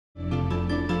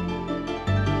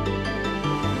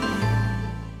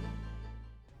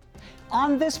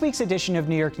On this week's edition of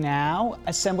New York Now,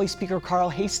 Assembly Speaker Carl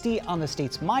Heastie on the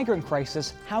state's migrant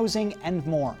crisis, housing, and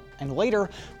more. And later,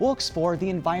 we'll explore the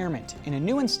environment in a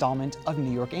new installment of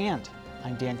New York And.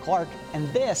 I'm Dan Clark, and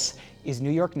this is New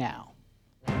York Now.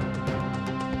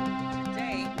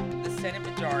 Today, the Senate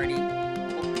majority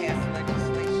will pass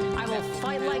legislation. I will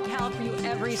fight like hell for you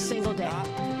every single day,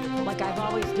 like I've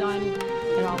always done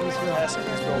and always will. Passing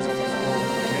these bills on the floor,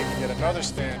 making yet another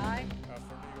stand.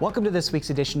 Welcome to this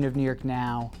week's edition of New York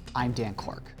Now. I'm Dan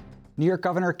Clark. New York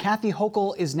Governor Kathy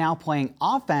Hochul is now playing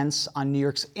offense on New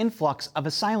York's influx of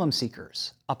asylum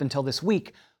seekers. Up until this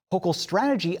week, Hochul's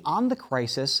strategy on the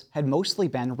crisis had mostly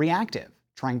been reactive,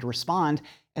 trying to respond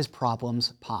as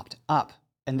problems popped up.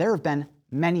 And there have been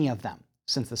many of them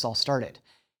since this all started.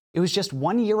 It was just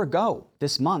 1 year ago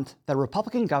this month that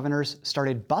Republican governors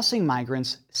started busing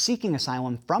migrants seeking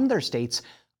asylum from their states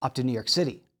up to New York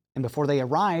City. And before they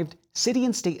arrived, city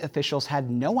and state officials had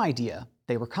no idea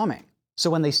they were coming. So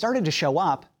when they started to show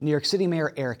up, New York City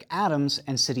Mayor Eric Adams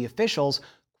and city officials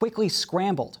quickly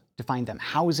scrambled to find them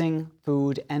housing,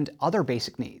 food, and other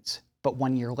basic needs. But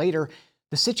 1 year later,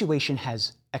 the situation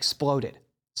has exploded.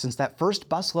 Since that first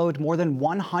busload, more than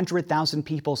 100,000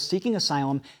 people seeking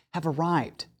asylum have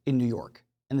arrived in New York.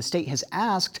 And the state has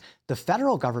asked the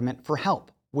federal government for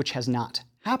help, which has not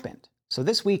happened. So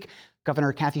this week,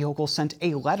 Governor Kathy Hochul sent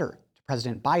a letter to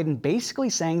President Biden basically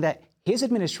saying that his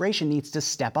administration needs to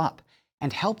step up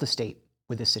and help the state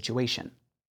with this situation.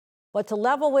 But to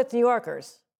level with New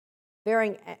Yorkers,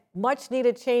 bearing much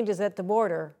needed changes at the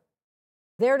border,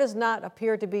 there does not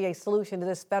appear to be a solution to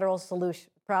this federal solution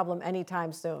problem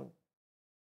anytime soon. And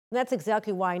that's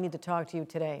exactly why I need to talk to you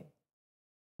today.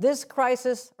 This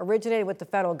crisis originated with the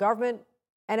federal government,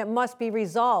 and it must be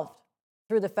resolved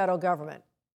through the federal government.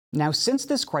 Now, since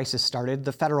this crisis started,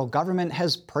 the federal government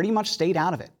has pretty much stayed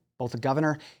out of it. Both the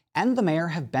governor and the mayor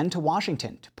have been to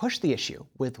Washington to push the issue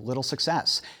with little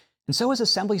success. And so has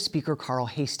Assembly Speaker Carl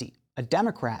Heastie, a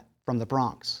Democrat from the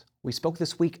Bronx. We spoke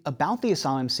this week about the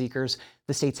asylum seekers,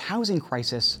 the state's housing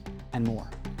crisis, and more.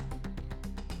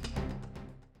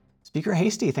 Speaker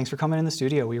Heastie, thanks for coming in the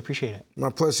studio. We appreciate it. My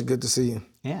pleasure. Good to see you.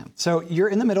 Yeah. So you're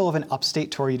in the middle of an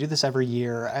upstate tour. You do this every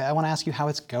year. I want to ask you how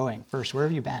it's going. First, where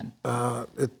have you been?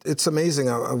 It's amazing.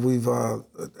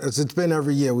 As it's been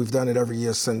every year. We've done it every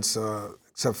year since,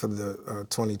 except for the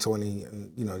 2020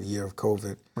 and the year of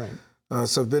COVID. Right.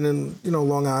 So I've been in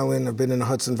Long Island. I've been in the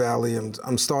Hudson Valley.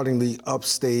 I'm starting the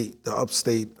upstate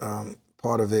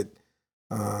part of it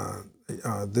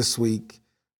this week.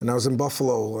 And I was in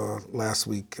Buffalo last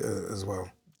week as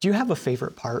well. Do you have a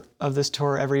favorite part of this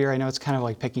tour every year? I know it's kind of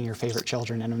like picking your favorite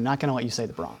children, and I'm not going to let you say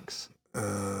the Bronx.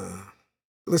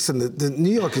 Listen, the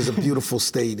New York is a beautiful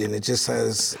state, and it just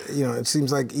has, it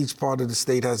seems like each part of the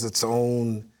state has its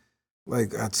own,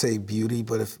 I'd say beauty.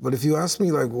 But if you ask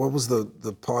me, what was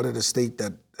the part of the state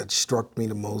that struck me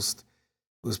the most,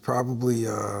 it was probably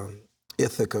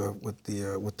Ithaca with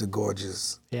the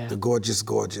Gorges. Yeah. The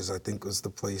Gorges, I think, was the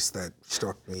place that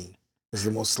struck me as the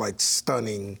most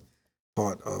stunning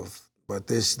part of. But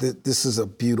this is a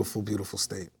beautiful, beautiful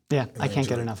state. Yeah, I can't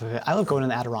get enough of it. I love going to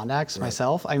the Adirondacks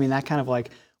myself. I mean, that kind of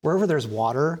wherever there's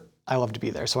water, I love to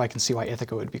be there. So I can see why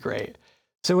Ithaca would be great.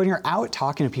 So when you're out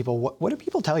talking to people, what do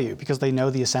people tell you? Because they know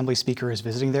the Assembly Speaker is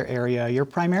visiting their area. You're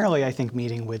primarily, I think,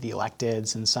 meeting with the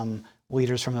electeds and some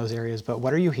leaders from those areas, but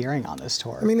what are you hearing on this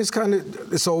tour? I mean,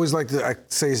 it's always I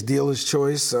say it's dealer's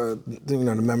choice. The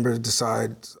members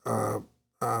decide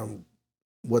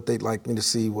what they'd like me to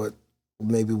see, what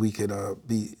maybe we could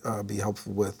be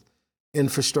helpful with.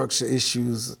 Infrastructure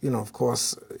issues, of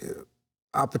course,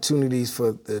 opportunities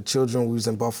for the children. We was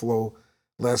in Buffalo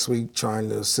last week trying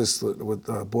to assist with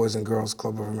Boys and Girls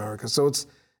Club of America. So it's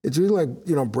really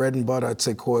bread and butter, I'd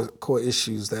say, core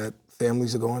issues that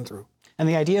families are going through. And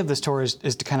the idea of this tour is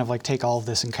to kind of take all of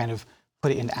this and kind of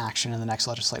put it into action in the next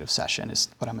legislative session, is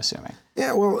what I'm assuming.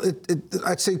 Yeah, well,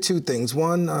 I'd say two things.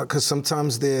 One, because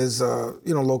sometimes there's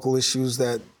local issues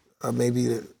that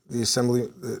maybe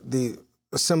the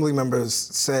assembly members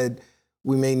said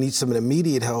we may need some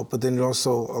immediate help, but then it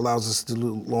also allows us to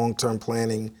do long-term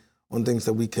planning on things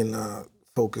that we can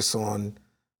focus on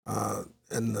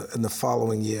in the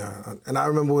following year. And I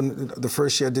remember when the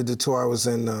first year I did the tour, I was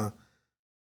in.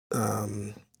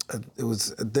 It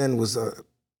was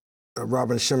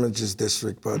Robin Schimmel's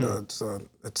district, but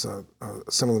it's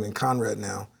Assemblyman Conrad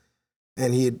now,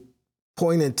 and he had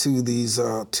pointed to these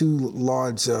two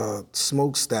large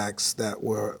smokestacks that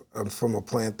were from a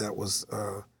plant that was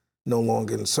no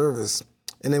longer in service.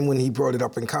 And then when he brought it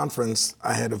up in conference,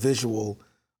 I had a visual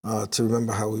to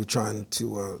remember how we were trying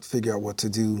to figure out what to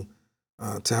do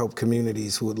to help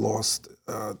communities who had lost,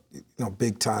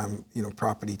 big time,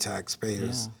 property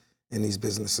taxpayers in these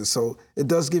businesses. So it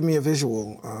does give me a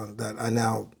visual that I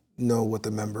now know what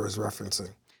the member is referencing.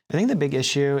 I think the big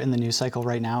issue in the news cycle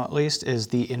right now, at least, is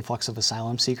the influx of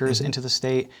asylum seekers into the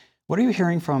state. What are you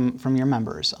hearing from your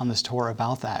members on this tour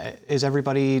about that? Is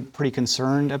everybody pretty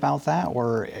concerned about that,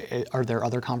 or are there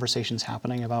other conversations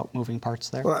happening about moving parts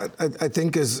there? Well, I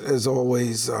think as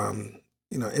always,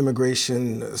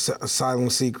 immigration, asylum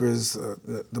seekers,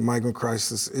 the migrant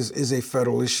crisis is a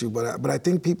federal issue. But I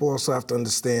think people also have to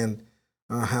understand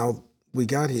how we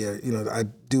got here. I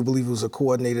do believe it was a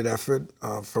coordinated effort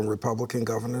from Republican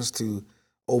governors to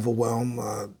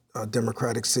overwhelm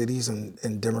Democratic cities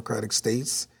and Democratic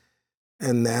states.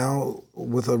 And now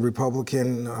with a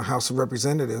Republican House of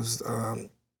Representatives,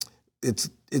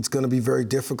 it's going to be very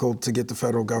difficult to get the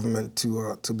federal government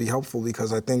to be helpful,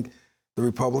 because I think the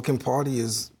Republican Party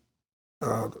is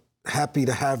happy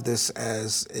to have this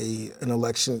as an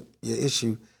election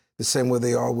issue, the same way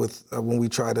they are with when we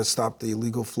try to stop the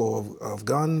illegal flow of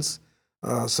guns,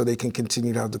 so they can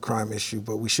continue to have the crime issue.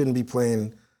 But we shouldn't be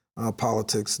playing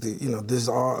politics. These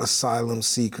are asylum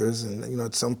seekers, and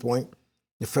at some point,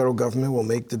 the federal government will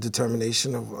make the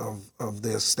determination of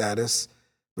their status.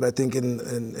 But I think in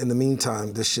the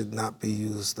meantime, this should not be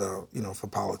used, for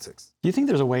politics. Do you think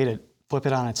there's a way to flip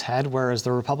it on its head, whereas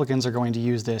the Republicans are going to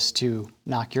use this to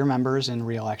knock your members in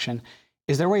re-election?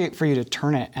 Is there a way for you to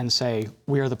turn it and say,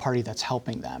 we are the party that's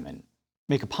helping them, and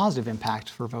make a positive impact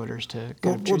for voters to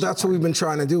Well, that's what we've been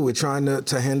trying to do. We're trying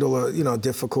to handle a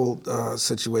difficult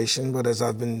situation. But as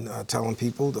I've been telling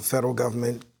people, the federal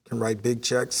government can write big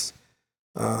checks.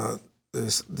 The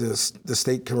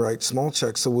state can write small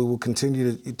checks. So we will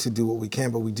continue to do what we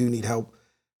can, but we do need help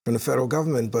from the federal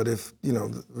government. But if,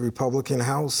 the Republican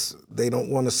House, they don't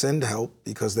want to send help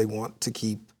because they want to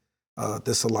keep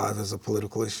this alive as a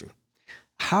political issue.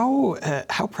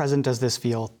 How present does this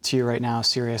feel to you right now,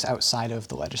 Sirius, outside of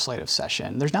the legislative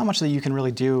session? There's not much that you can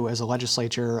really do as a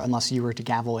legislature unless you were to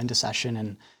gavel into session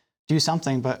and do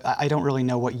something, but I don't really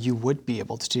know what you would be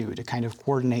able to do to kind of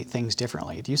coordinate things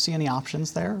differently. Do you see any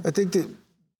options there? I think that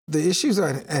the issues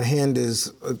at hand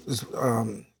is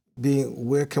being,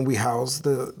 where can we house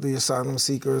the asylum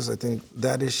seekers? I think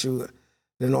that issue.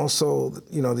 And also,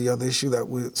 the other issue that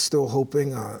we're still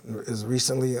hoping is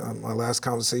recently, my last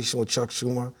conversation with Chuck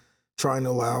Schumer, trying to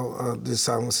allow the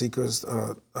asylum seekers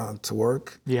to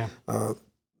work. Yeah.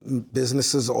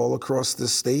 Businesses all across the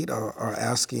state are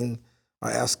asking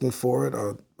for it.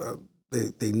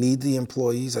 They need the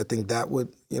employees. I think that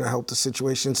would help the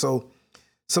situation. So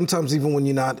sometimes even when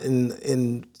you're not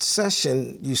in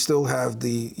session, you still have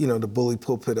the bully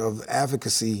pulpit of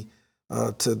advocacy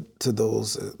to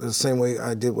those. The same way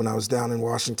I did when I was down in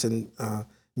Washington,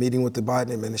 meeting with the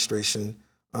Biden administration,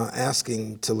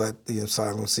 asking to let the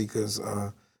asylum seekers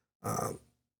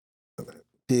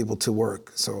be able to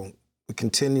work. So we're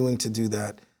continuing to do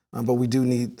that, but we do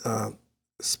need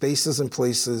spaces and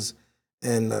places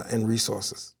and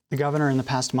resources. The governor in the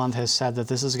past month has said that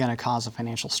this is going to cause a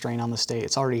financial strain on the state.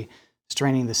 It's already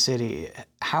straining the city.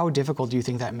 How difficult do you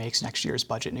think that makes next year's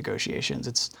budget negotiations?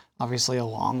 It's obviously a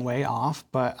long way off,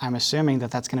 but I'm assuming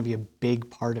that that's going to be a big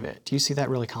part of it. Do you see that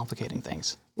really complicating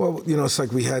things? Well, it's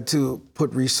like we had to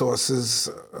put resources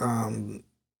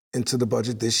into the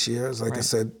budget this year. As like I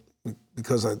said,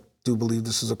 because I do believe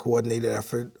this is a coordinated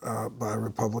effort by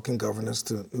Republican governors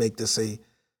to make this a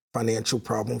financial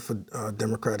problem for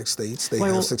Democratic states. They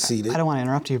have succeeded. I don't want to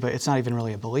interrupt you, but it's not even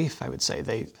really a belief, I would say.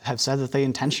 They have said that they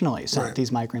intentionally sent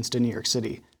these migrants to New York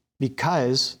City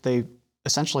because they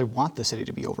essentially want the city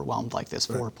to be overwhelmed like this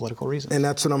for political reasons. And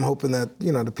that's what I'm hoping that,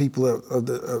 the people of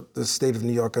the state of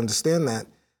New York understand that.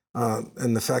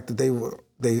 And the fact that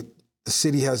the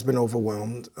city has been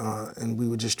overwhelmed, and we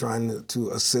were just trying to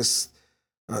assist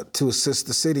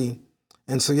the city.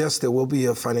 And so, yes, there will be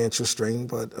a financial strain,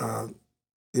 but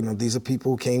these are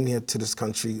people who came here to this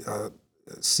country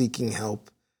seeking help,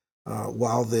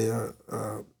 while their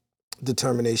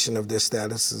determination of their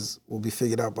statuses will be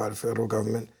figured out by the federal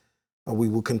government. We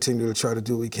will continue to try to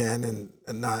do what we can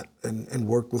and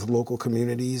work with local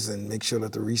communities and make sure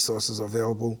that the resources are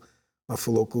available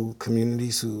for local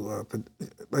communities who,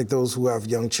 like those who have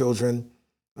young children.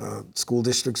 School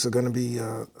districts are going to be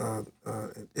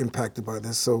impacted by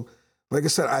this. So, like I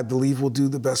said, I believe we'll do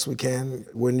the best we can.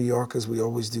 We're New Yorkers, we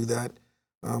always do that.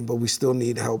 But we still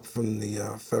need help from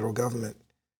the federal government.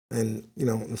 And,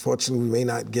 unfortunately, we may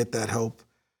not get that help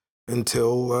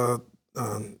until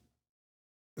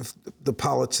if the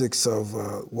politics of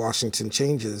Washington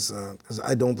changes, because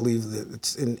I don't believe that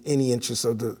it's in any interest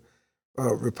of the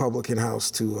Republican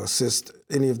House to assist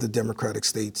any of the Democratic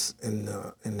states in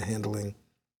handling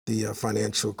the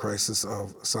financial crisis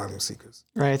of asylum seekers.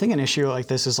 Right. I think an issue like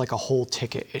this is like a whole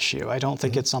ticket issue. I don't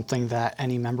think it's something that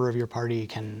any member of your party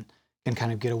can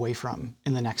kind of get away from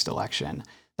in the next election.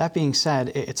 That being said,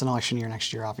 it's an election year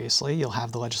next year, obviously. You'll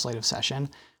have the legislative session.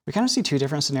 We kind of see two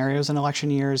different scenarios in election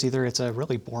years. Either it's a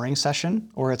really boring session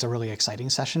or it's a really exciting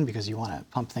session because you want to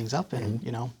pump things up and,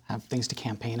 have things to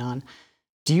campaign on.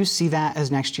 Do you see that as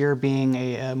next year being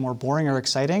a more boring or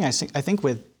exciting? I think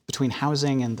between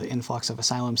housing and the influx of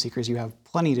asylum seekers, you have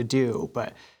plenty to do,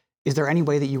 but is there any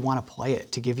way that you want to play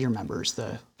it to give your members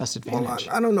the best advantage?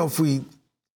 Well, I don't know if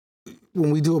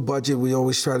when we do a budget, we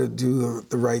always try to do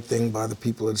the right thing by the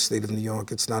people of the state of New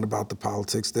York. It's not about the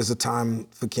politics. There's a time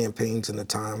for campaigns and a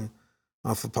time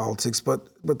for politics, but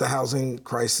the housing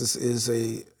crisis is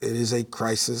a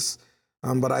crisis.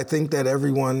 But I think that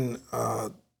everyone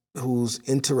who's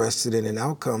interested in an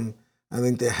outcome, I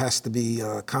think there has to be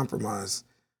compromise.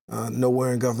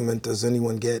 Nowhere in government does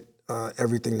anyone get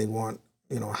everything they want,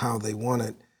 how they want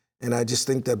it. And I just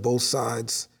think that both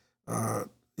sides,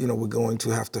 we're going to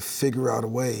have to figure out a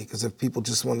way, because if people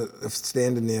just want to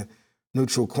stand in their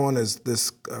neutral corners,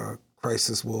 this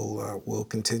crisis will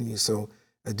continue. So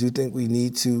I do think we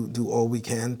need to do all we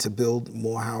can to build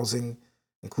more housing,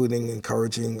 including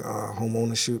encouraging home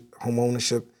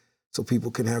ownership so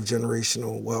people can have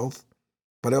generational wealth.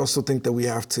 But I also think that we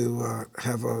have to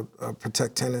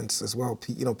protect tenants as well.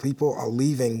 People are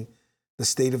leaving the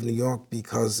state of New York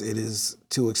because it is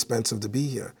too expensive to be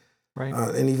here. Right.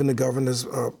 And even the governor's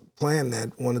plan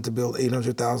that wanted to build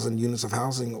 800,000 units of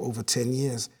housing over 10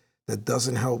 years, that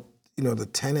doesn't help, the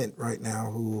tenant right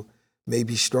now who may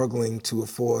be struggling to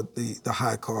afford the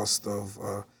high cost of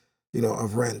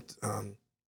rent.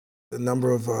 The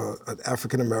number of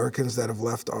African Americans that have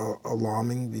left are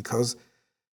alarming because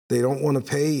they don't want to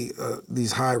pay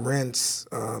these high rents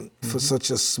for such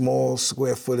a small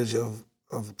square footage of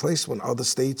a place when other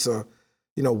states are,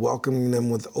 welcoming them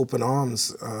with open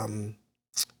arms. It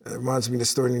reminds me of the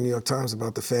story in the New York Times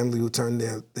about the family who turned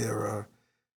their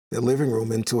living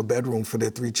room into a bedroom for their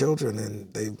 3 children,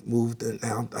 and they moved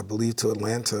now, I believe, to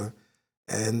Atlanta,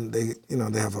 and they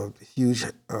have a huge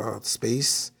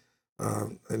space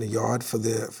in a yard for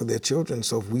their children.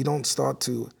 So if we don't start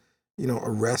to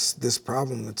arrest this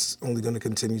problem, it's only going to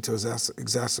continue to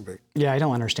exacerbate. Yeah, I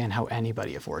don't understand how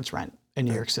anybody affords rent in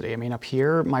New York City. I mean, up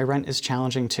here, my rent is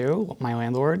challenging too. My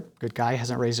landlord, good guy,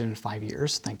 hasn't raised it in 5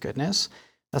 years, thank goodness.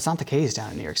 That's not the case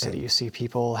down in New York City. You see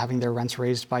people having their rents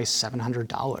raised by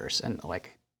 $700. And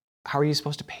how are you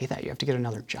supposed to pay that? You have to get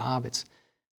another job. It's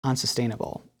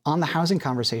unsustainable. On the housing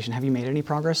conversation, have you made any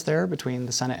progress there between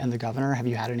the Senate and the governor? Have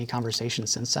you had any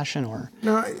conversations since session, or?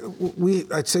 No,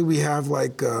 I'd say we have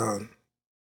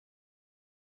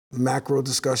macro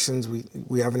discussions.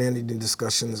 We haven't had any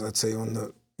discussions, I'd say, on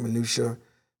the minutia.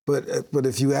 But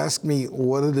if you ask me,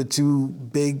 what are the 2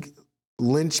 big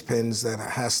linchpins that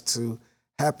has to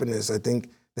happen, is I think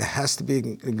there has to be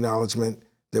an acknowledgement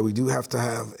that we do have to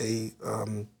have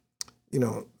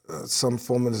some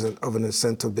form of an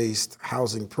incentive-based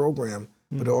housing program,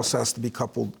 but it also has to be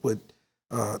coupled with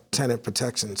tenant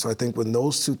protection. So I think when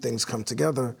those 2 things come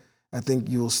together, I think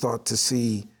you'll start to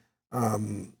see,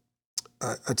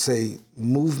 I'd say,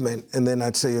 movement. And then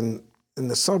I'd say in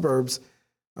the suburbs,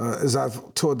 as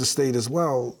I've toured the state as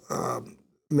well,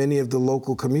 many of the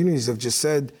local communities have just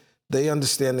said they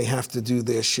understand they have to do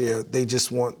their share. They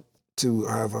just want to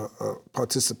have a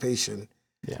participation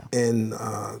in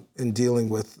dealing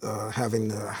with having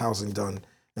the housing done.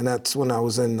 And that's when I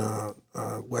was in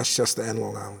Westchester and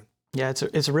Long Island. Yeah,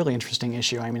 it's a really interesting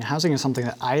issue. I mean, housing is something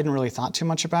that I hadn't really thought too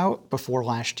much about before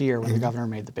last year when the governor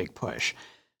made the big push.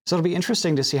 So it'll be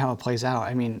interesting to see how it plays out.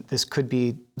 I mean, this could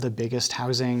be the biggest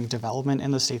housing development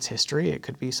in the state's history. It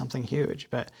could be something huge,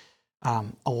 but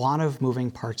a lot of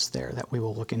moving parts there that we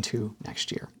will look into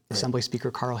next year. Right. Assembly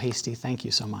Speaker Carl Heastie, thank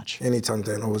you so much. Anytime,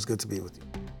 Dan. Always good to be with you.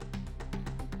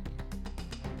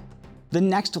 The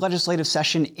next legislative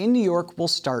session in New York will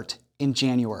start in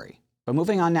January. But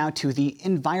moving on now to the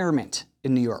environment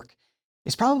in New York.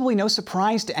 It's probably no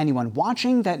surprise to anyone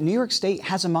watching that New York State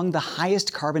has among the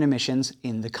highest carbon emissions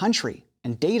in the country.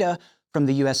 And data from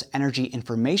the U.S. Energy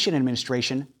Information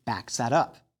Administration backs that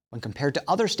up. When compared to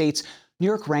other states, New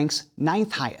York ranks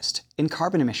 9th highest in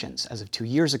carbon emissions as of 2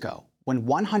 years ago, when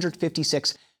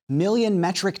 156 million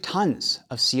metric tons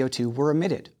of CO2 were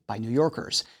emitted by New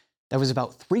Yorkers. That was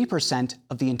about 3%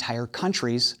 of the entire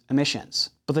country's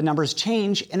emissions. But the numbers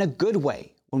change in a good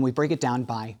way when we break it down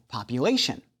by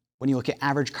population. When you look at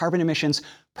average carbon emissions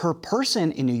per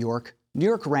person in New York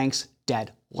ranks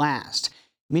dead last.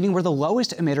 meaning we're the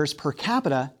lowest emitters per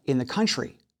capita in the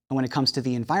country. And when it comes to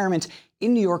the environment,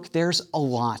 in New York, there's a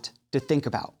lot to think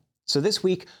about. So this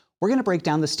week, we're going to break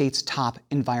down the state's top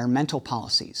environmental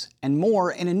policies and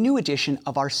more in a new edition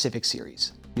of our Civic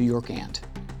series, New York and.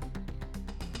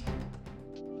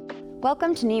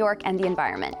 Welcome to New York and the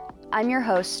Environment. I'm your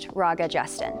host, Raga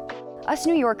Justin. Us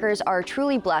New Yorkers are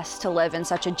truly blessed to live in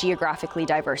such a geographically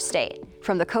diverse state.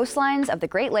 From the coastlines of the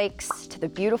Great Lakes to the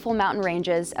beautiful mountain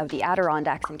ranges of the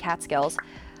Adirondacks and Catskills,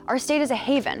 our state is a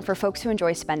haven for folks who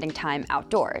enjoy spending time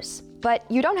outdoors. But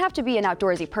you don't have to be an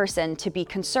outdoorsy person to be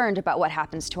concerned about what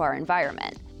happens to our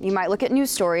environment. You might look at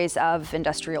news stories of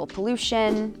industrial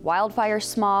pollution, wildfire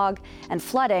smog, and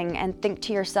flooding and think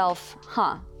to yourself,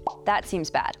 that seems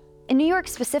bad. In New York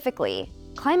specifically,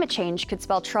 climate change could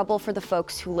spell trouble for the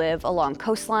folks who live along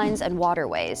coastlines and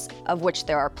waterways, of which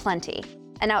there are plenty.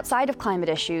 And outside of climate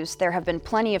issues, there have been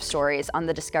plenty of stories on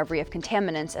the discovery of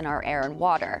contaminants in our air and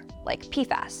water, like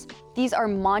PFAS. These are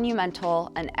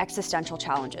monumental and existential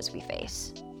challenges we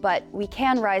face. But we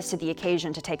can rise to the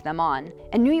occasion to take them on,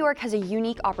 and New York has a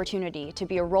unique opportunity to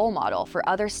be a role model for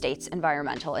other states'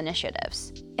 environmental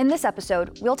initiatives. In this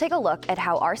episode, we'll take a look at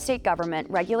how our state government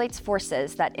regulates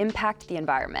forces that impact the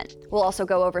environment. We'll also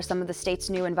go over some of the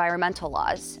state's new environmental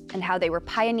laws and how they were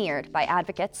pioneered by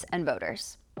advocates and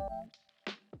voters.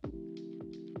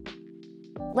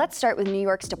 Let's start with New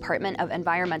York's Department of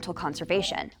Environmental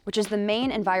Conservation, which is the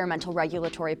main environmental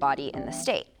regulatory body in the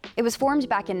state. It was formed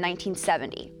back in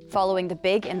 1970, following the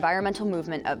big environmental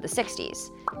movement of the 60s,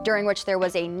 during which there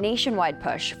was a nationwide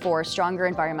push for stronger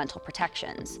environmental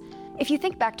protections. If you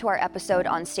think back to our episode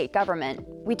on state government,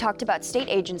 we talked about state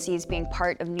agencies being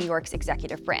part of New York's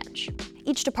executive branch.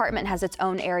 Each department has its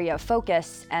own area of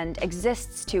focus and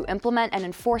exists to implement and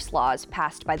enforce laws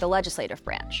passed by the legislative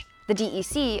branch. The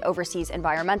DEC oversees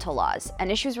environmental laws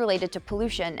and issues related to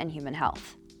pollution and human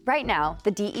health. Right now,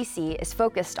 the DEC is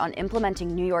focused on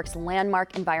implementing New York's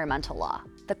landmark environmental law,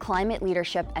 the Climate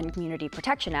Leadership and Community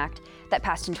Protection Act that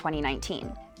passed in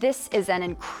 2019. This is an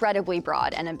incredibly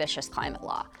broad and ambitious climate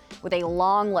law, with a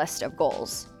long list of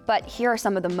goals. But here are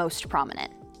some of the most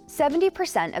prominent.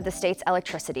 70% of the state's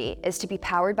electricity is to be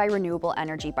powered by renewable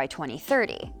energy by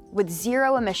 2030, with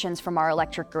zero emissions from our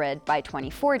electric grid by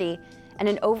 2040, and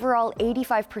an overall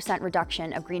 85%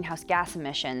 reduction of greenhouse gas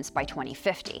emissions by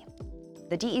 2050.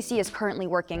 The DEC is currently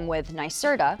working with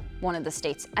NYSERDA, one of the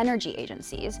state's energy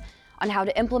agencies, on how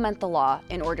to implement the law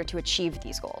in order to achieve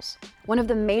these goals. One of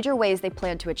the major ways they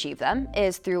plan to achieve them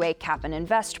is through a cap and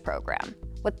invest program.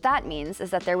 What that means is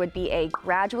that there would be a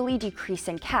gradually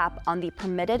decreasing cap on the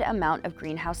permitted amount of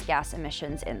greenhouse gas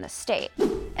emissions in the state.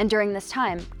 And during this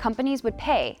time, companies would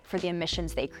pay for the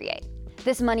emissions they create.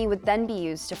 This money would then be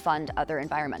used to fund other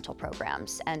environmental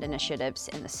programs and initiatives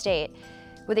in the state,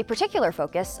 with a particular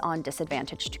focus on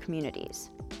disadvantaged communities.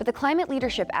 But the Climate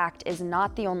Leadership Act is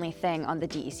not the only thing on the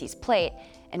DEC's plate,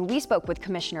 and we spoke with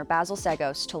Commissioner Basil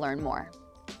Seggos to learn more.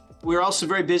 We're also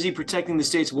very busy protecting the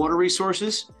state's water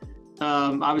resources.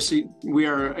 Obviously, we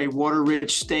are a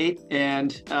water-rich state,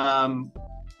 and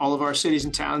all of our cities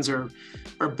and towns are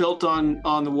built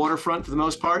on the waterfront for the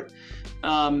most part.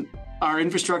 Our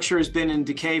infrastructure has been in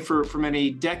decay for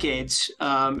many decades,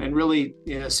 and really,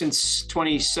 since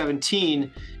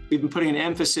 2017, we've been putting an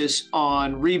emphasis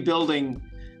on rebuilding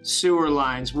sewer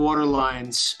lines, water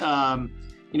lines,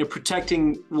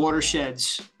 protecting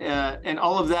watersheds, and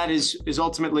all of that is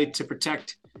ultimately to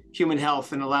protect human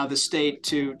health and allow the state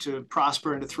to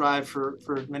prosper and to thrive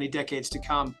for many decades to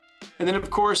come. And then, of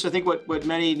course, I think what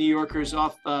many New Yorkers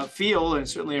feel and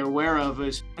certainly are aware of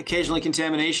is occasionally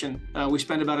contamination. We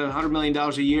spend about $100 million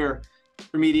a year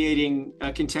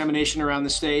remediating contamination around the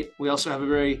state. We also have a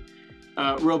very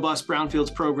robust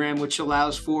brownfields program, which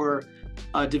allows for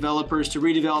developers to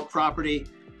redevelop property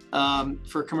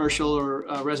for commercial or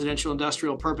residential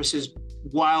industrial purposes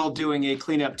while doing a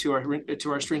cleanup to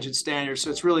our stringent standards. So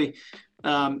it's really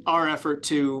our effort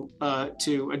to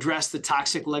address the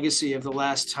toxic legacy of the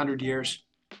last 100 years.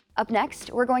 Up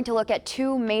next, we're going to look at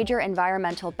two major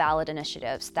environmental ballot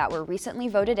initiatives that were recently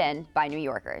voted in by New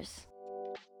Yorkers.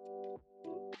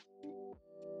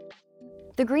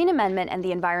 The Green Amendment and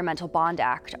the Environmental Bond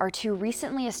Act are two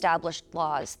recently established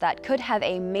laws that could have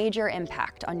a major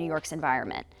impact on New York's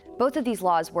environment. Both of these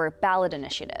laws were ballot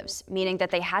initiatives, meaning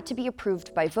that they had to be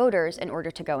approved by voters in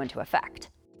order to go into effect.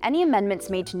 Any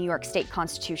amendments made to New York State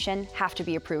Constitution have to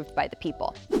be approved by the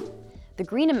people. The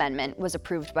Green Amendment was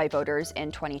approved by voters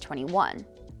in 2021.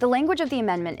 The language of the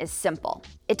amendment is simple.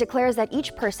 It declares that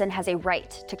each person has a right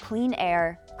to clean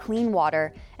air, clean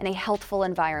water, and a healthful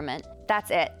environment. That's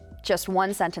it, just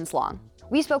one sentence long.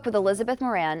 We spoke with Elizabeth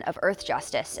Moran of Earth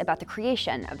Justice about the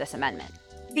creation of this amendment.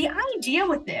 The idea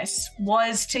with this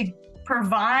was to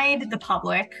provide the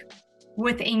public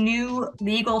with a new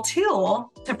legal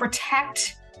tool to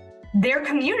protect their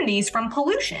communities from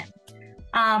pollution.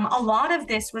 A lot of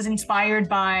this was inspired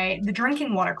by the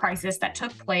drinking water crisis that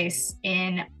took place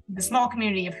in the small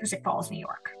community of Hoosick Falls, New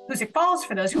York. Hoosick Falls,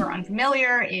 for those who are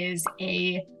unfamiliar, is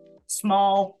a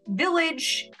small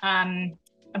village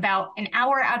about an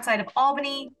hour outside of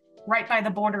Albany, right by the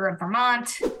border of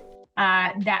Vermont,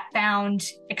 that found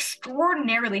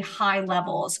extraordinarily high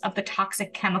levels of the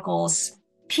toxic chemicals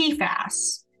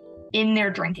PFAS in their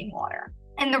drinking water.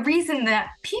 And the reason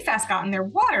that PFAS got in their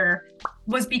water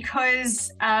was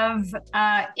because of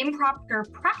improper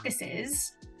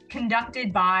practices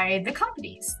conducted by the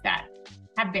companies that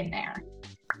have been there,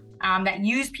 that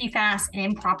used PFAS and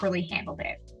improperly handled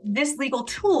it. This legal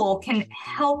tool can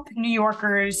help New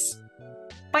Yorkers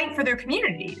fight for their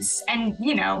communities and,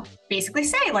 basically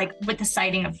say, like with the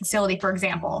siting of facility, for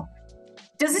example,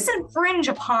 does this infringe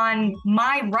upon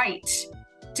my right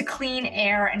to clean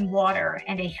air and water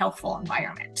and a healthful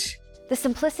environment? The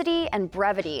simplicity and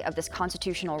brevity of this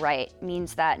constitutional right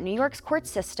means that New York's court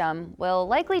system will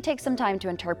likely take some time to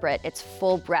interpret its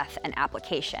full breadth and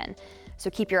application, so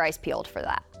keep your eyes peeled for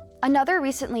that. Another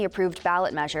recently approved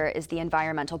ballot measure is the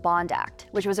Environmental Bond Act,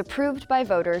 which was approved by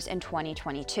voters in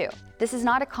 2022. This is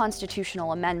not a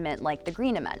constitutional amendment like the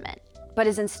Green Amendment, but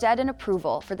is instead an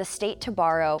approval for the state to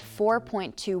borrow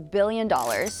 $4.2 billion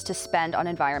to spend on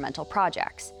environmental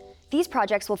projects. These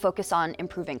projects will focus on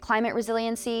improving climate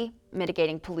resiliency,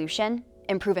 mitigating pollution,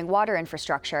 improving water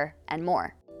infrastructure, and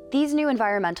more. These new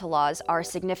environmental laws are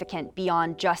significant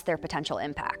beyond just their potential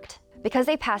impact. Because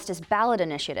they passed as ballot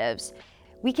initiatives,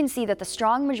 we can see that the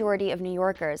strong majority of New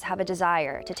Yorkers have a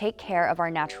desire to take care of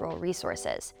our natural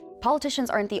resources.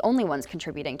 Politicians aren't the only ones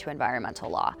contributing to environmental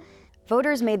law.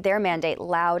 Voters made their mandate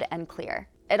loud and clear.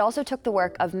 It also took the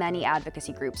work of many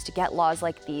advocacy groups to get laws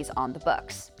like these on the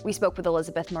books. We spoke with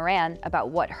Elizabeth Moran about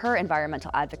what her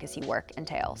environmental advocacy work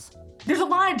entails. There's a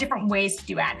lot of different ways to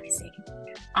do advocacy.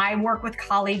 I work with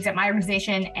colleagues at my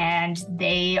organization, and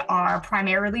they are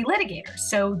primarily litigators.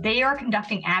 So they are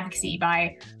conducting advocacy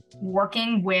by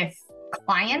working with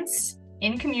clients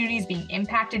in communities being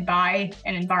impacted by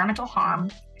an environmental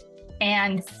harm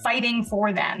and fighting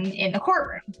for them in the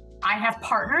courtroom. I have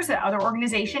partners at other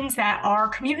organizations that are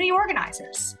community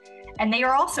organizers, and they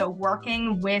are also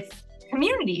working with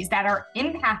communities that are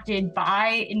impacted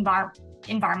by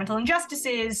environmental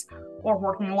injustices, or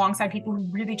working alongside people who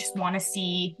really just want to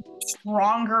see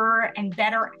stronger and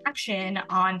better action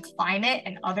on climate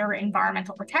and other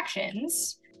environmental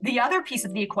protections. The other piece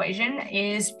of the equation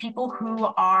is people who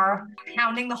are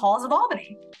pounding the halls of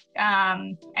Albany.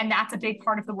 And that's a big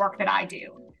part of the work that I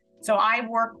do. So I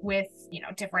work with,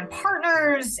 different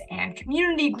partners and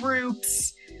community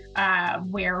groups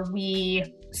where we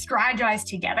strategize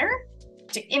together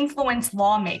to influence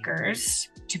lawmakers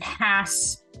to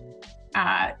pass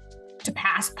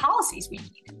policies we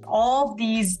need. All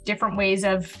these different ways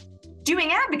of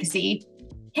doing advocacy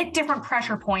hit different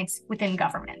pressure points within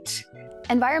government.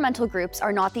 Environmental groups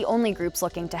are not the only groups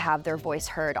looking to have their voice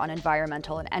heard on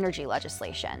environmental and energy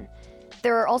legislation.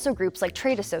 There are also groups like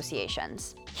trade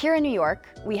associations. Here in New York,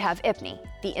 we have IPNY,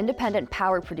 the Independent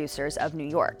Power Producers of New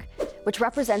York, which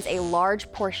represents a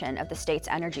large portion of the state's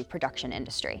energy production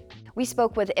industry. We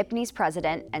spoke with IPNY's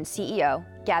president and CEO,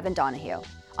 Gavin Donahue,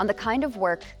 on the kind of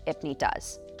work IPNY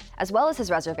does, as well as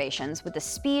his reservations with the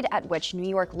speed at which New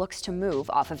York looks to move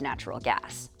off of natural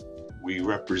gas. We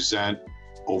represent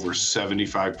over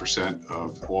 75%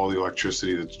 of all the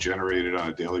electricity that's generated on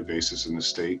a daily basis in the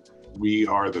state. We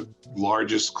are the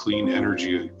largest clean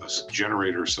energy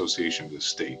generator association in the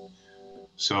state.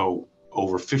 So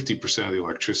over 50% of the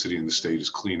electricity in the state is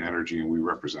clean energy, and we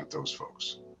represent those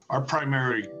folks. Our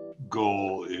primary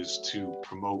goal is to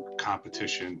promote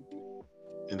competition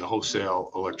in the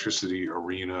wholesale electricity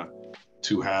arena,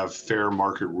 to have fair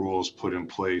market rules put in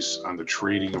place on the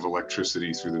trading of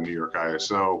electricity through the New York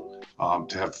ISO,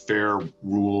 to have fair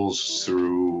rules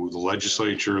through the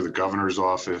legislature, the governor's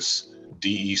office,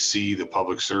 DEC, the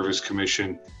Public Service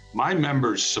Commission. My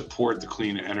members support the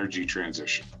clean energy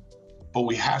transition, but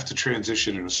we have to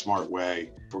transition in a smart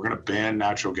way. If we're going to ban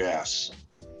natural gas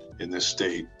in this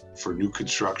state for new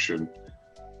construction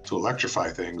to electrify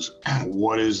things,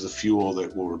 what is the fuel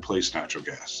that will replace natural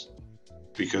gas?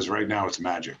 Because right now it's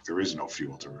magic. There is no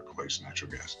fuel to replace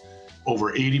natural gas.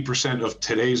 Over 80% of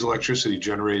today's electricity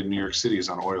generated in New York City is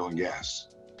on oil and gas.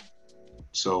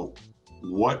 So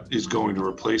what is going to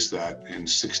replace that in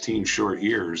 16 short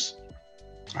years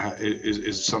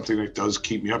is something that does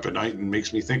keep me up at night and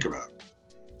makes me think about.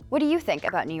 What do you think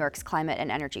about New York's climate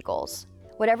and energy goals?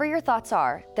 Whatever your thoughts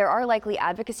are, there are likely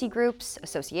advocacy groups,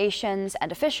 associations,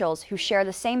 and officials who share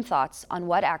the same thoughts on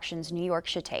what actions New York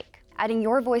should take. Adding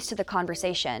your voice to the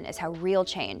conversation is how real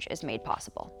change is made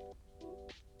possible.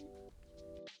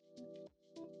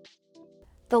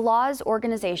 The laws,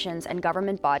 organizations, and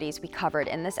government bodies we covered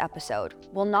in this episode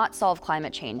will not solve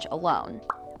climate change alone.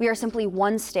 We are simply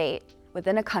one state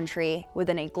within a country,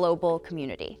 within a global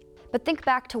community. But think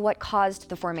back to what caused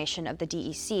the formation of the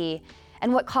DEC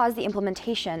and what caused the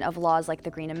implementation of laws like the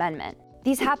Green Amendment.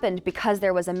 These happened because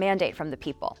there was a mandate from the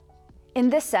people. In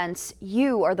this sense,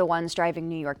 you are the ones driving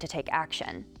New York to take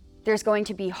action. There's going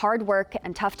to be hard work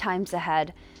and tough times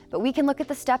ahead, but we can look at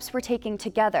the steps we're taking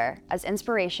together as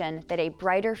inspiration that a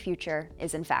brighter future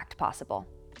is in fact possible.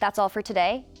 That's all for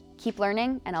today. Keep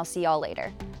learning, and I'll see y'all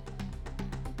later.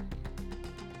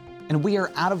 And we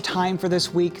are out of time for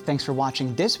this week. Thanks for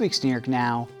watching this week's New York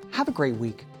Now. Have a great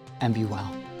week and be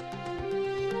well.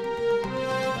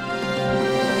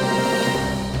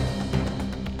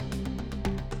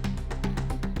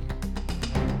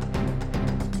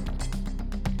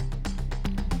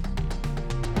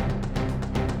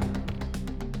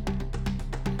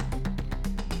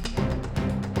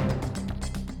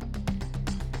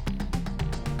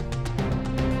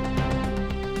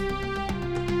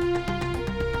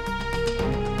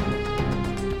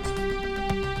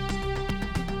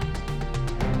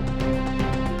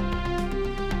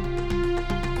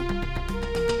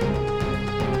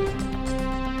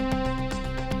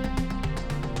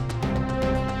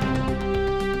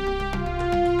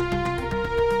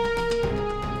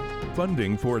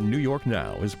 Funding for New York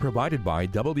Now is provided by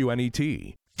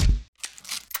WNET,